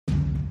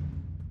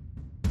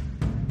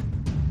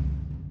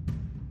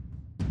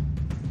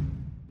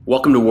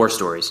Welcome to War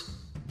Stories.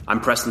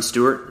 I'm Preston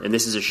Stewart, and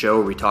this is a show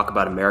where we talk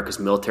about America's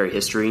military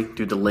history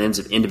through the lens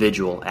of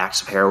individual acts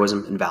of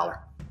heroism and valor.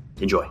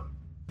 Enjoy.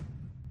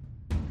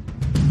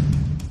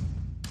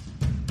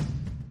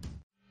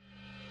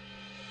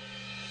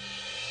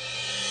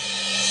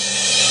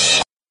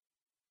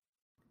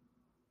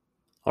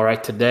 All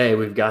right, today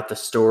we've got the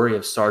story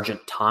of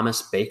Sergeant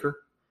Thomas Baker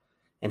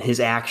and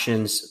his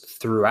actions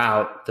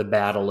throughout the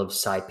Battle of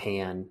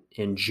Saipan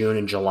in June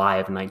and July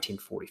of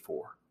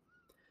 1944.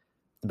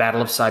 The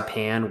Battle of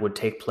Saipan would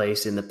take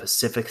place in the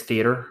Pacific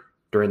Theater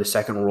during the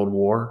Second World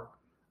War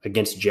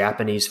against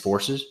Japanese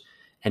forces,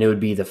 and it would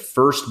be the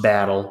first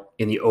battle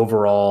in the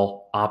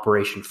overall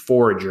Operation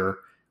Forager,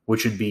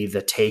 which would be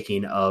the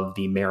taking of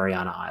the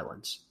Mariana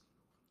Islands.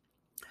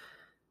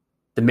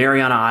 The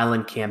Mariana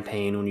Island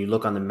campaign, when you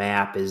look on the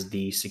map, is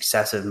the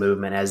successive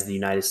movement as the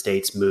United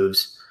States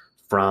moves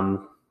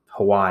from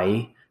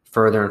Hawaii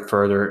further and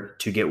further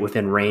to get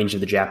within range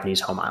of the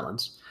Japanese home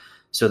islands.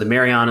 So the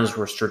Marianas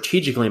were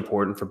strategically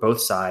important for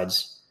both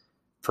sides.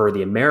 For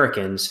the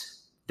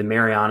Americans, the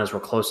Marianas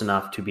were close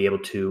enough to be able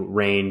to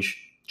range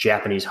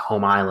Japanese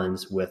home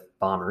islands with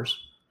bombers.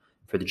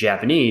 For the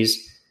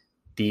Japanese,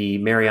 the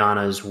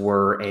Marianas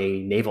were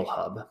a naval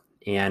hub,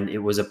 and it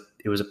was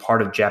a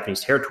part of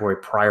Japanese territory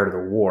prior to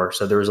the war.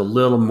 So there was a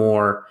little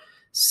more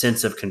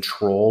sense of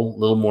control, a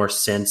little more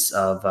sense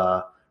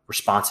of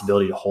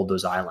responsibility to hold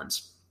those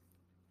islands.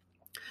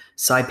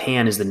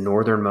 Saipan is the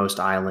northernmost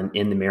island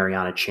in the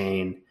Mariana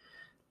chain.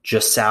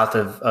 Just south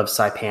of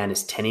Saipan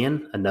is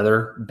Tinian,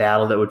 another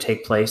battle that would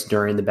take place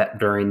during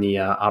the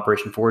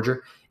Operation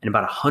Forager, and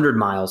about 100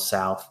 miles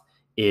south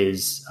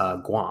is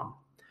Guam.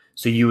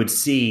 So you would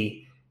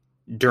see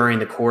during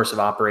the course of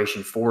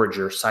Operation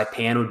Forager,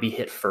 Saipan would be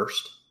hit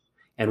first.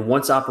 And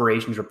once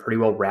operations were pretty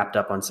well wrapped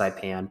up on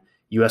Saipan,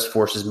 U.S.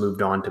 forces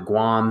moved on to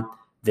Guam,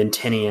 then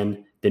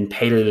Tinian, then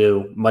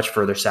Peleliu, much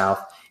further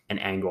south, and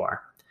Angaur.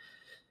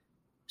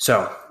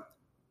 So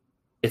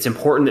it's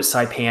important that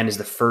Saipan is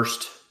the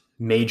first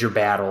major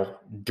battle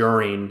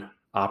during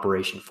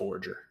Operation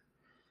Forager.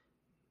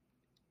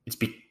 It's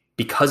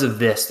because of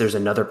this, there's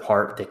another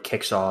part that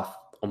kicks off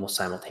almost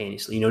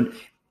simultaneously.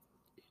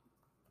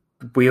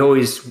 We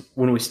always,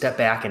 when we step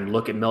back and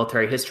look at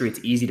military history, it's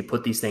easy to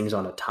put these things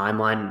on a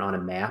timeline and on a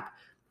map.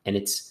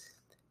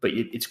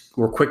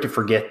 We're quick to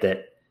forget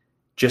that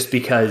just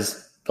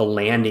because the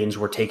landings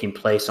were taking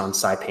place on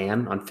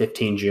Saipan on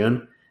 15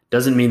 June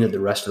doesn't mean that the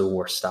rest of the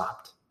war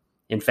stopped.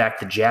 In fact,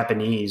 the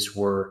Japanese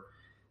were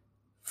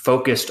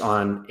focused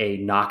on a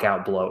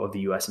knockout blow of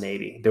the U.S.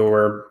 Navy. There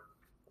were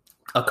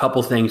a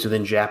couple things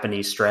within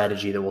Japanese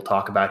strategy that we'll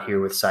talk about here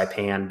with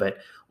Saipan, but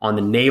on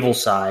the naval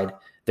side,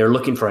 they're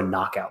looking for a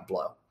knockout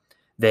blow.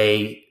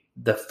 The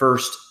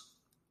first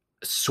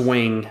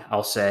swing,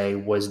 I'll say,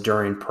 was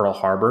during Pearl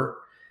Harbor,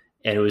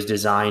 and it was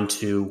designed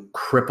to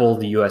cripple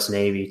the U.S.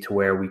 Navy to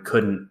where we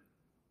couldn't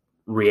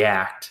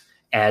react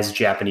as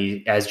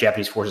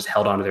Japanese forces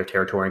held onto their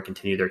territory and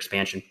continued their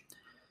expansion.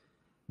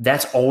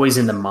 That's always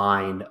in the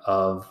mind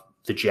of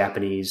the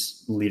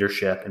Japanese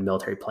leadership and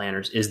military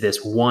planners, is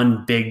this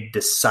one big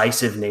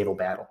decisive naval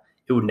battle.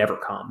 It would never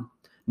come,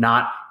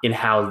 not in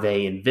how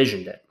they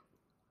envisioned it.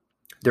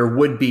 There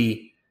would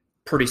be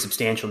pretty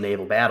substantial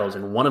naval battles,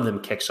 and one of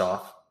them kicks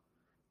off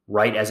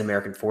right as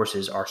American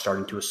forces are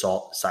starting to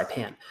assault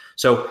Saipan.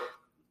 So,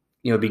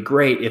 it'd be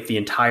great if the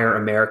entire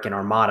American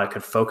armada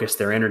could focus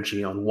their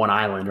energy on one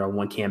island or on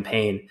one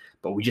campaign,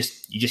 but you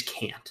just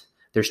can't.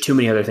 There's too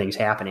many other things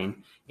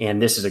happening, and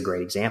this is a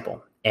great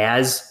example.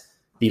 As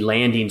the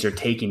landings are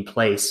taking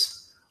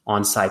place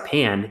on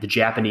Saipan, the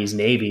Japanese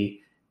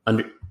Navy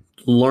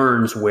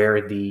learns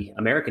where the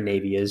American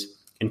Navy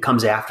is and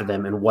comes after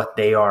them, and what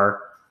they are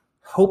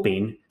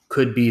hoping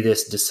could be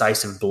this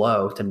decisive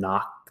blow to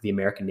knock the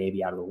American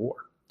Navy out of the war.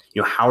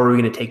 How are we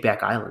going to take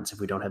back islands if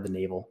we don't have the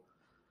naval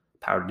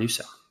power to do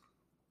so?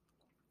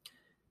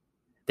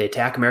 They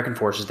attack American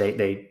forces.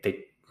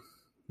 They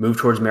move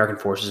towards American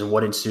forces, and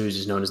what ensues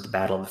is known as the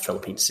Battle of the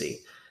Philippine Sea.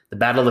 The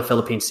Battle of the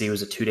Philippine Sea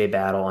was a 2-day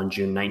battle on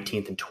June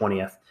 19th and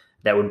 20th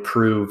that would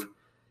prove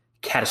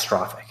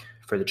catastrophic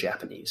for the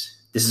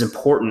Japanese. This is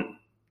important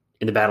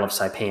in the Battle of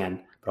Saipan,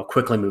 but I'll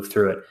quickly move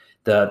through it.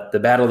 The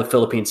Battle of the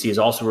Philippine Sea is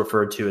also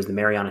referred to as the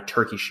Mariana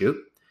Turkey Shoot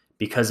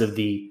because of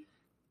the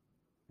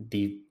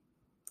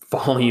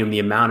volume, the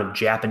amount of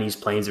Japanese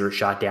planes that were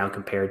shot down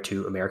compared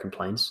to American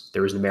planes.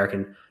 There was an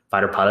American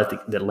fighter pilot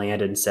that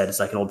landed and said it's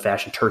like an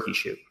old-fashioned turkey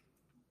shoot,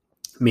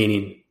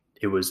 meaning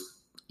it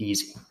was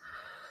easy.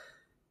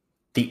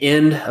 The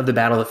end of the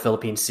Battle of the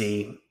Philippine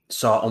Sea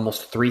saw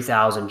almost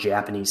 3,000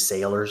 Japanese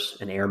sailors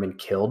and airmen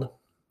killed.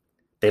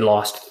 They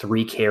lost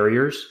 3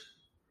 carriers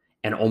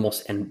and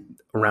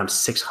around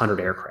 600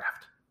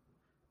 aircraft.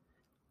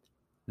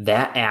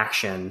 That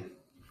action,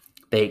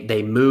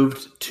 they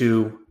moved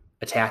to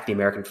attack the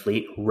American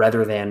fleet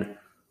rather than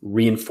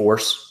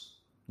reinforce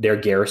their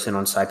garrison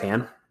on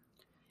Saipan.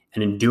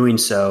 And in doing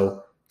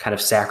so, kind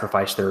of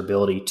sacrificed their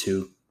ability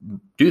to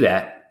do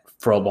that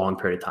for a long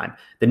period of time.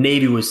 The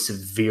Navy was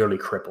severely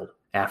crippled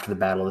after the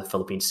Battle of the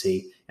Philippine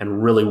Sea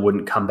and really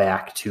wouldn't come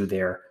back to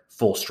their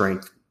full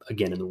strength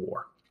again in the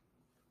war.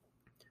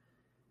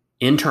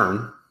 In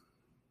turn,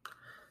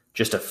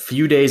 just a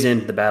few days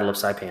into the Battle of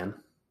Saipan,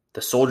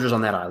 the soldiers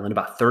on that island,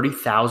 about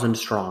 30,000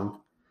 strong,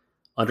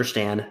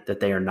 understand that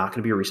they are not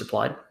going to be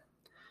resupplied.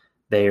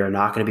 They are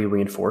not going to be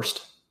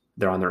reinforced.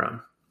 They're on their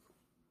own.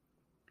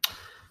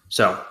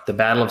 So the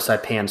Battle of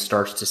Saipan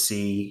starts to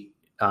see,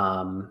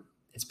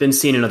 it's been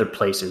seen in other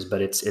places,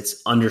 but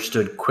it's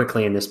understood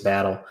quickly in this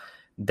battle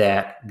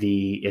that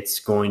it's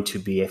going to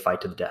be a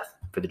fight to the death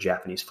for the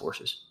Japanese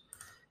forces.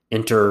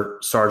 Enter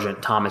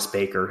Sergeant Thomas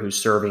Baker,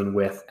 who's serving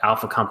with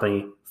Alpha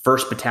Company,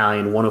 1st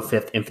Battalion,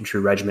 105th Infantry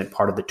Regiment,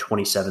 part of the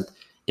 27th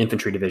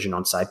Infantry Division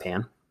on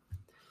Saipan.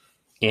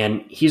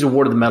 And he's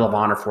awarded the Medal of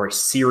Honor for a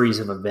series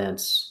of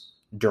events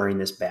during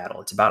this battle.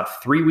 It's about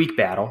a 3-week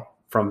battle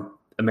from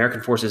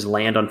American forces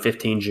land on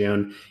 15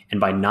 June, and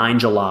by 9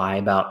 July,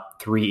 about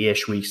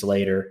 3-ish weeks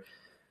later,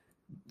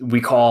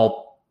 we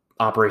call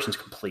operations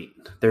complete.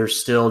 There's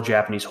still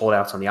Japanese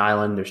holdouts on the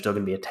island. There's still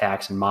going to be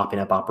attacks and mopping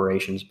up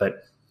operations,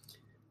 but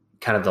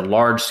kind of the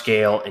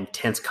large-scale,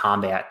 intense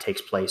combat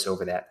takes place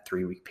over that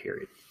 3-week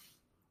period.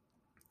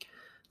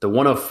 The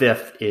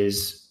 105th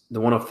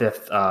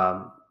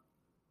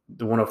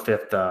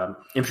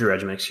Infantry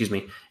Regiment,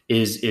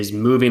 is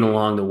moving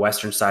along the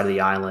western side of the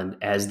island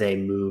as they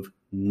move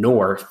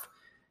north,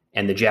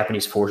 and the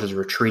Japanese forces are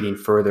retreating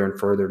further and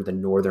further to the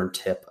northern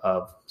tip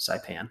of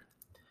Saipan.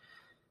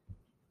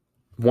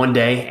 One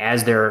day,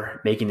 as they're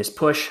making this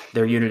push,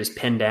 their unit is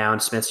pinned down.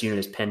 Smith's unit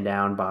is pinned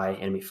down by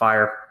enemy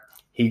fire.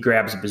 He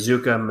grabs a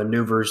bazooka,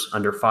 maneuvers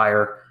under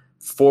fire,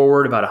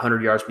 forward about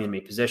 100 yards from the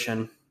enemy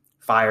position,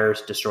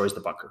 fires, destroys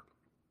the bunker.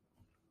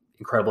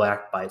 Incredible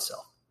act by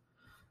itself.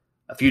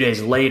 A few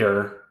days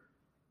later,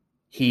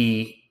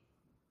 he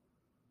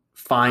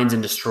finds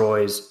and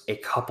destroys a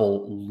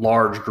couple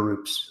large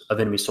groups of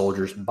enemy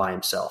soldiers by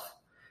himself.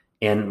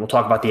 And we'll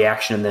talk about the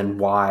action and then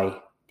why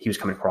he was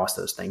coming across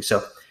those things.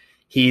 So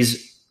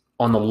he's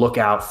on the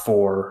lookout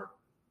for,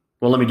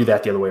 well, let me do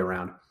that the other way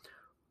around.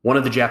 One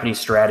of the Japanese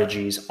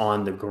strategies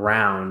on the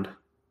ground,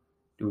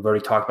 we've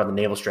already talked about the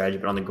naval strategy,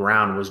 but on the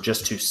ground was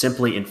just to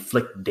simply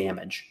inflict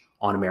damage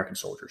on American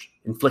soldiers,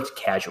 inflict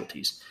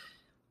casualties.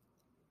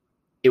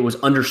 It was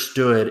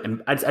understood,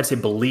 and I'd say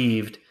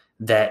believed,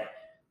 that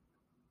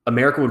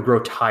America would grow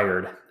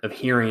tired of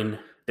hearing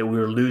that we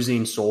were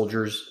losing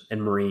soldiers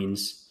and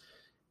Marines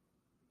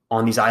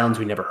on these islands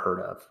we never heard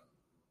of.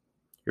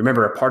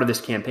 Remember, a part of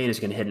this campaign is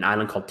going to hit an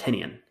island called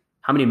Tinian.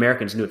 How many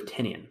Americans knew of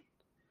Tinian?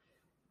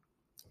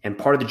 And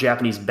part of the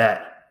Japanese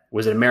bet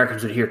was that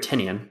Americans would hear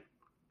Tinian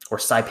or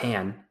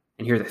Saipan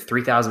and hear that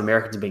 3,000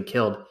 Americans had been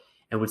killed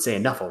and would say,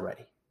 enough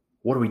already.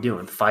 What are we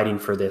doing? Fighting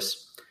for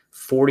this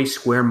 40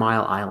 square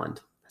mile island.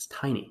 That's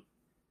tiny.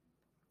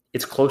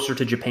 It's closer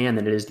to Japan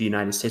than it is the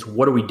United States.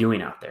 What are we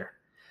doing out there?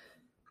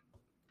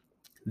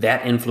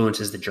 That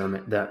influences the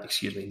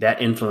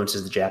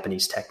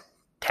Japanese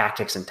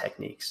tactics and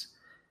techniques.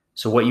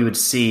 So what you would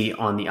see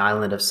on the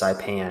island of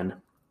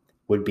Saipan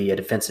would be a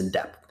defense in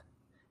depth.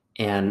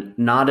 And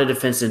not a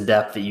defense in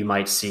depth that you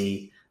might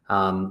see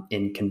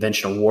in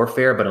conventional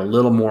warfare, but a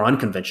little more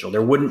unconventional.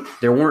 There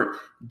weren't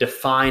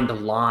defined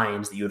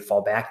lines that you would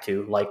fall back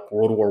to, like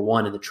World War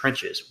I in the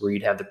trenches, where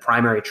you'd have the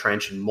primary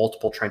trench and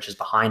multiple trenches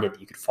behind it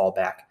that you could fall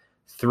back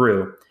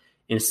through.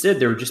 Instead,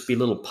 there would just be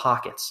little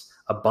pockets,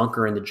 a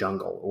bunker in the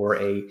jungle, or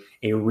a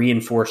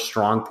reinforced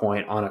strong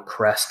point on a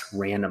crest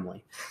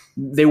randomly.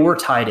 They were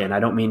tied in. I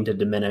don't mean to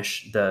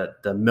diminish the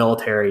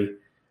military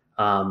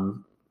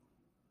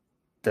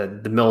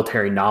the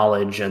military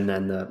knowledge and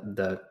then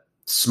the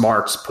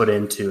smarts put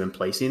into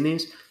placing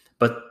these,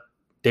 but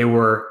they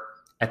were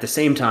at the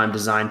same time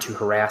designed to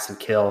harass and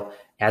kill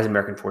as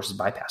American forces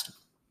bypassed them.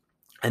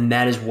 And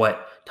that is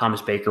what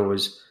Thomas Baker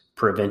was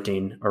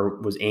preventing,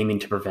 or was aiming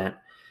to prevent,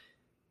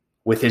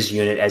 with his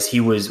unit as he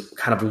was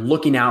kind of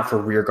looking out for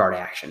rearguard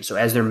action. So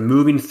as they're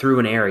moving through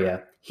an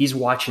area, he's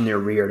watching their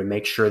rear to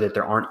make sure that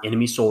there aren't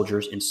enemy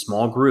soldiers in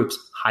small groups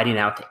hiding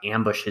out to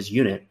ambush his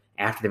unit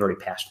after they've already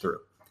passed through.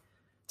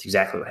 It's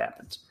exactly what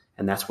happens.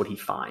 And that's what he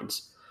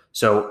finds.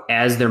 So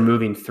as they're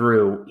moving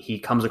through, he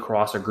comes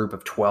across a group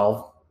of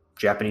 12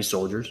 Japanese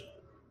soldiers.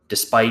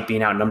 Despite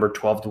being outnumbered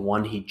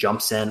 12-1, he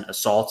jumps in,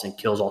 assaults, and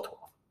kills all 12.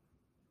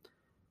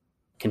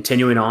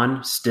 Continuing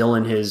on, still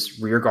in his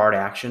rear guard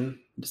action,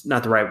 it's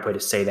not the right way to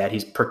say that.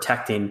 He's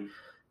protecting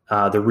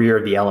the rear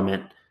of the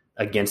element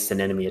against an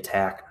enemy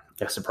attack,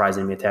 a surprise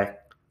enemy attack.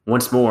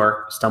 Once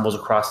more, stumbles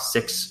across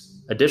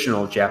 6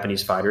 additional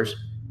Japanese fighters.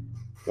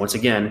 Once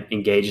again,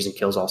 engages and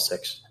kills all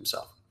 6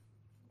 himself.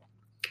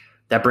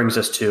 That brings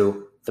us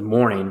to the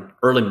morning,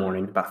 early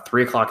morning, about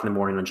 3 o'clock in the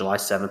morning on July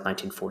 7th,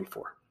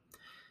 1944.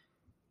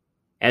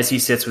 As he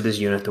sits with his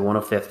unit, the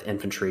 105th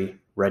Infantry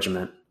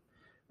Regiment,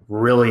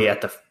 really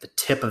at the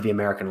tip of the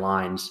American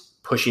lines,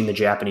 pushing the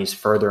Japanese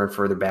further and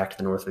further back to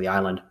the north of the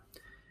island,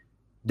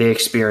 they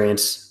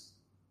experience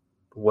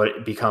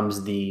what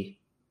becomes the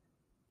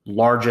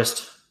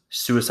largest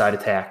suicide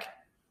attack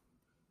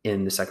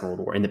in the Second World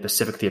War, in the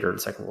Pacific theater of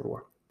the Second World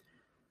War.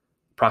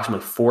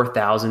 Approximately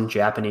 4,000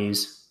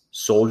 Japanese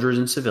soldiers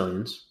and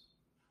civilians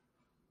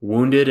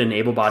wounded and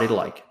able-bodied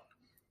alike,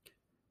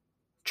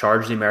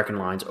 charge the American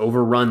lines,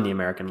 overrun the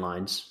American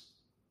lines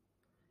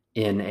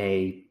in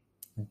a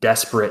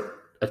desperate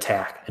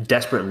attack, a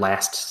desperate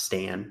last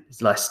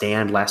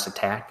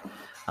attack.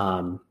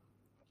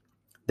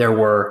 There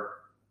were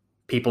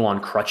people on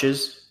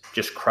crutches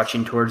just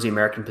crutching towards the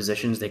American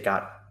positions that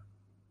got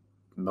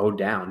mowed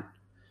down.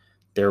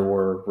 There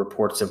were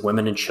reports of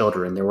women and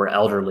children. There were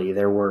elderly.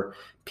 There were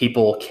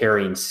people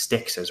carrying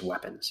sticks as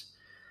weapons.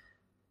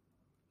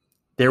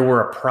 There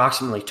were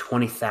approximately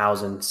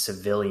 20,000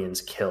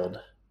 civilians killed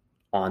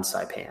on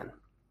Saipan.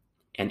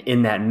 And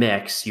in that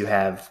mix, you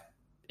have,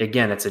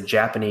 again, it's a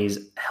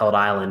Japanese-held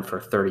island for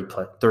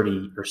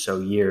 30 or so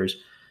years.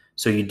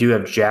 So you do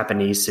have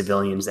Japanese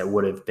civilians that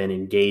would have been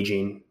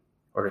engaging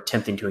or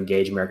attempting to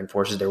engage American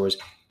forces. There was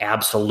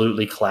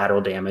absolutely collateral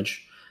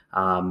damage,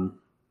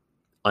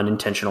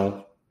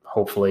 unintentional,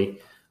 hopefully,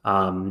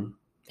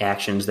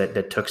 actions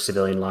that took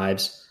civilian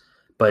lives.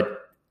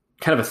 But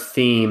kind of a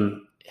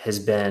theme has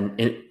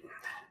been,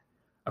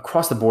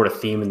 across the board, a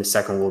theme in the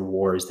Second World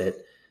War is that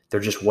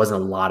there just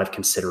wasn't a lot of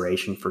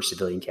consideration for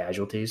civilian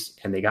casualties,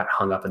 and they got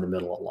hung up in the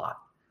middle a lot.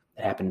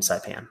 It happened in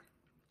Saipan.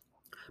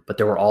 But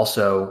there were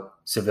also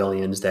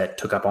civilians that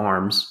took up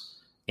arms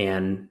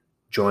and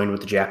joined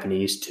with the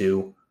Japanese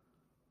to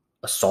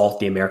assault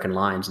the American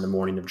lines in the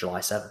morning of July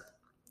 7th.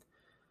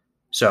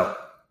 So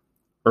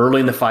early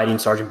in the fighting,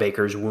 Sergeant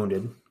Baker is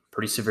wounded,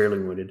 pretty severely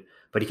wounded,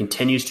 but he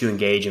continues to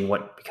engage in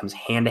what becomes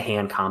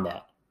hand-to-hand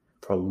combat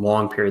for a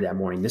long period that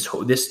morning.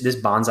 This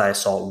Banzai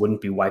assault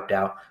wouldn't be wiped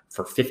out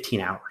for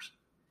 15 hours.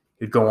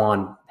 It would go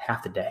on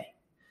half the day.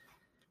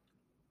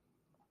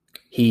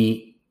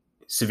 He,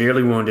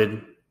 severely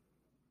wounded,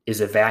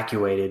 is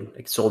evacuated,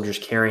 like soldiers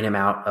carrying him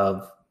out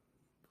of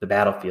the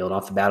battlefield,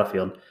 off the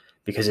battlefield,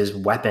 because his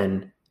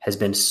weapon has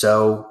been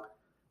so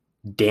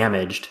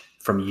damaged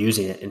from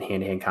using it in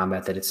hand-to-hand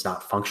combat that it's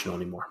not functional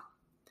anymore.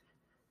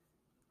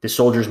 The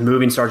soldier's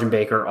moving Sergeant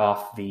Baker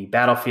off the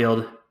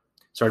battlefield.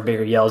 Sergeant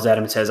Baker yells at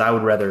him and says, "I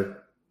would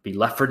rather be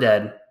left for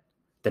dead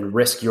than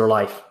risk your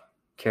life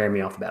carrying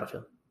me off the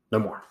battlefield. No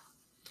more."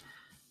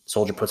 The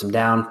soldier puts him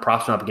down,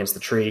 props him up against the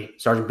tree.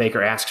 Sergeant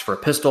Baker asks for a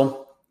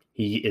pistol.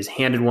 He is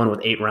handed one with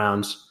 8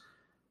 rounds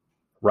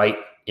right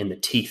in the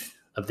teeth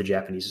of the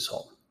Japanese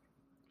assault.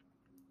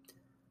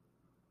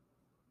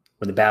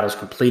 When the battle is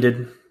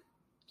completed,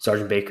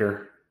 Sergeant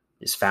Baker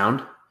is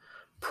found,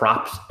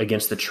 propped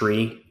against the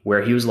tree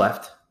where he was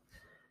left,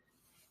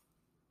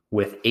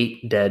 with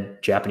 8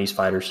 dead Japanese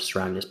fighters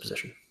surrounding his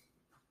position.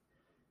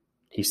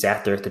 He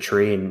sat there at the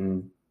tree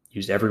and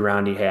used every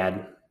round he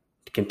had,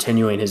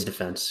 continuing his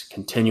defense,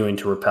 continuing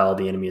to repel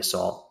the enemy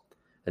assault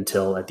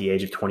until at the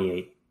age of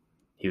 28,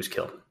 he was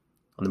killed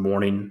on the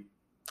morning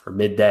or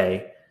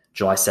midday,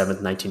 July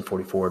 7th,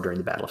 1944, during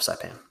the Battle of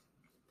Saipan.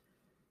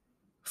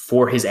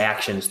 For his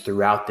actions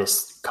throughout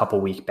this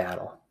couple-week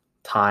battle,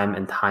 time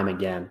and time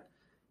again,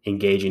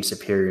 engaging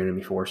superior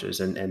enemy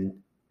forces.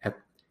 And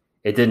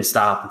it didn't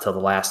stop until the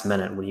last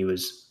minute when he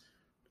was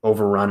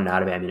overrun and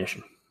out of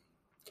ammunition.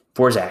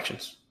 For his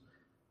actions,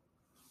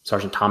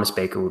 Sergeant Thomas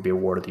Baker would be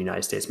awarded the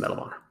United States Medal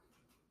of Honor.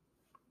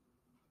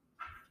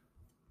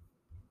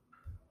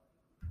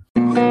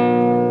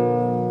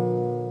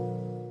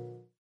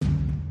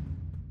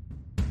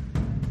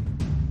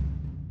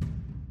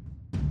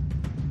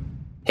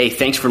 Hey,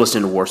 thanks for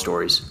listening to War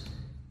Stories.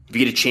 If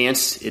you get a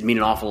chance, it'd mean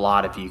an awful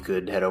lot if you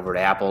could head over to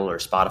Apple or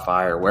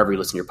Spotify or wherever you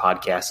listen to your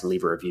podcast and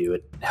leave a review.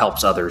 It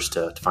helps others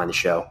to find the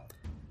show.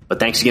 But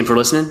thanks again for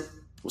listening.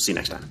 We'll see you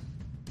next time.